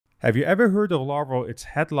Have you ever heard of Laravel, its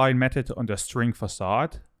headline method on the string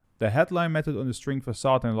facade? The headline method on the string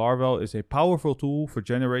facade in Laravel is a powerful tool for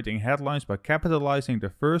generating headlines by capitalizing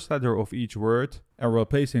the first letter of each word and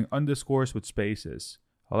replacing underscores with spaces.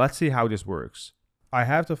 Let's see how this works. I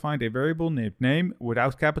have defined a variable named name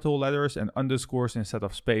without capital letters and underscores instead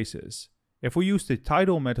of spaces. If we use the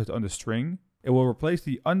title method on the string, it will replace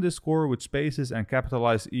the underscore with spaces and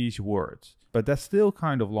capitalize each word. But that's still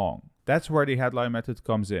kind of long. That's where the headline method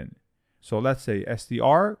comes in. So let's say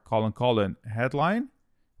str headline,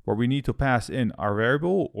 where we need to pass in our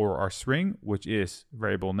variable or our string, which is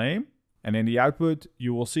variable name. And in the output,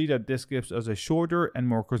 you will see that this gives us a shorter and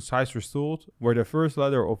more concise result where the first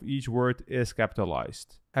letter of each word is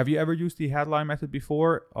capitalized. Have you ever used the headline method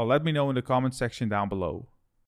before? Let me know in the comment section down below.